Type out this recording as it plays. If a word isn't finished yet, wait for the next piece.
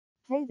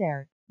Hey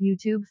there,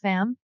 YouTube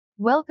fam.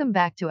 Welcome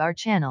back to our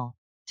channel.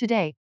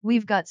 Today,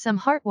 we've got some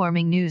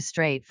heartwarming news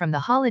straight from the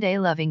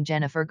holiday-loving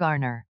Jennifer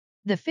Garner.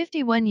 The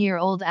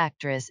 51-year-old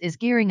actress is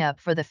gearing up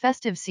for the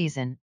festive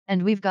season,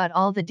 and we've got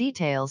all the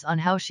details on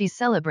how she's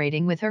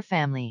celebrating with her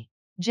family.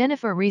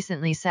 Jennifer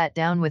recently sat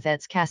down with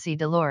Cassie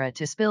Delora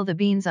to spill the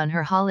beans on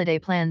her holiday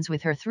plans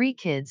with her 3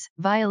 kids,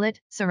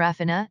 Violet,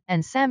 Serafina,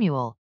 and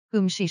Samuel,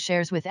 whom she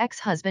shares with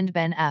ex-husband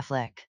Ben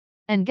Affleck.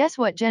 And guess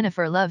what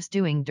Jennifer loves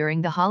doing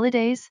during the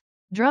holidays?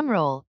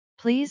 Drumroll,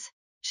 please.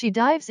 She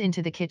dives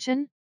into the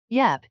kitchen?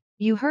 Yep,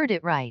 you heard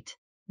it right.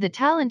 The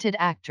talented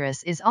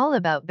actress is all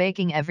about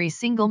baking every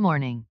single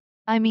morning.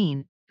 I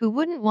mean, who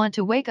wouldn't want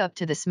to wake up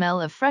to the smell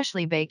of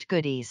freshly baked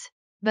goodies?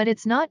 But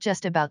it's not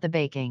just about the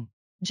baking.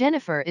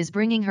 Jennifer is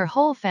bringing her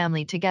whole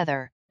family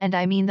together, and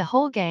I mean the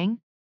whole gang: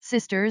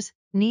 sisters,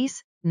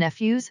 niece,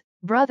 nephews,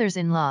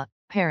 brothers-in-law,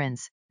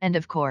 parents, and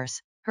of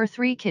course, her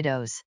 3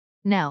 kiddos.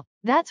 Now,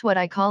 that's what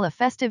I call a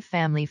festive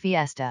family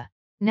fiesta.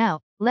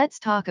 Now, let's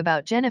talk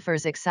about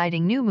Jennifer's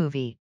exciting new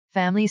movie,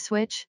 Family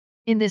Switch.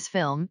 In this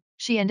film,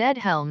 she and Ed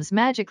Helms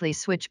magically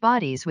switch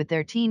bodies with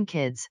their teen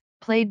kids,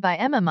 played by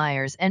Emma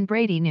Myers and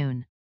Brady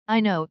Noon. I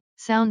know,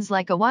 sounds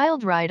like a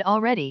wild ride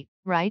already,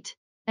 right?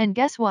 And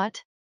guess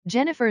what?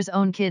 Jennifer's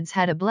own kids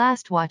had a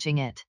blast watching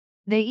it.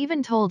 They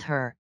even told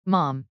her,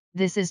 "Mom,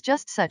 this is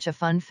just such a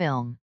fun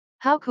film."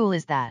 How cool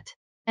is that?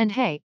 And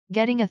hey,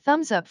 getting a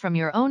thumbs up from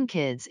your own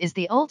kids is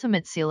the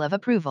ultimate seal of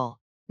approval.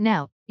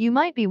 Now, you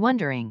might be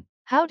wondering,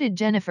 how did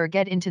Jennifer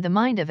get into the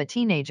mind of a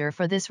teenager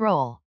for this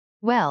role?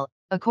 Well,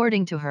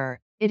 according to her,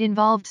 it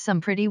involved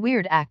some pretty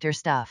weird actor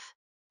stuff.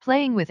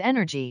 Playing with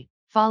energy,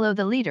 follow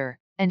the leader,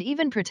 and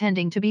even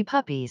pretending to be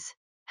puppies.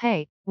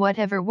 Hey,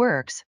 whatever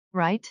works,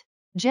 right?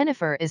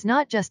 Jennifer is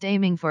not just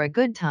aiming for a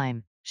good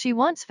time, she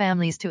wants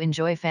families to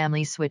enjoy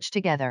Family Switch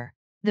together.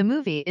 The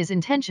movie is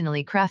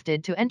intentionally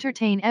crafted to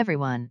entertain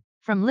everyone,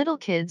 from little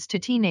kids to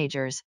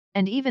teenagers,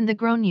 and even the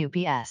grown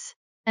UPS.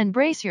 And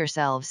brace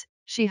yourselves,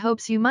 she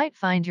hopes you might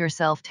find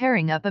yourself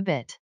tearing up a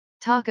bit.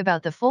 Talk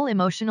about the full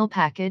emotional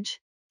package?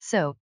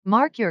 So,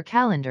 mark your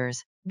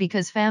calendars,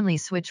 because Family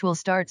Switch will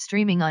start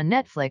streaming on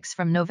Netflix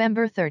from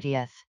November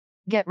 30th.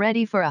 Get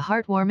ready for a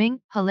heartwarming,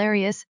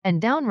 hilarious,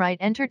 and downright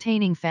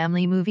entertaining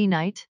family movie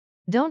night.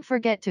 Don't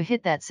forget to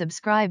hit that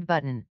subscribe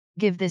button,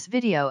 give this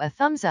video a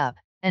thumbs up,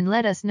 and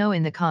let us know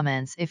in the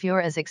comments if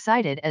you're as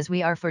excited as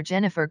we are for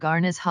Jennifer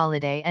Garner's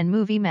holiday and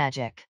movie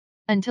magic.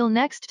 Until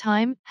next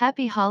time,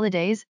 happy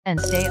holidays and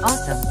stay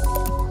awesome!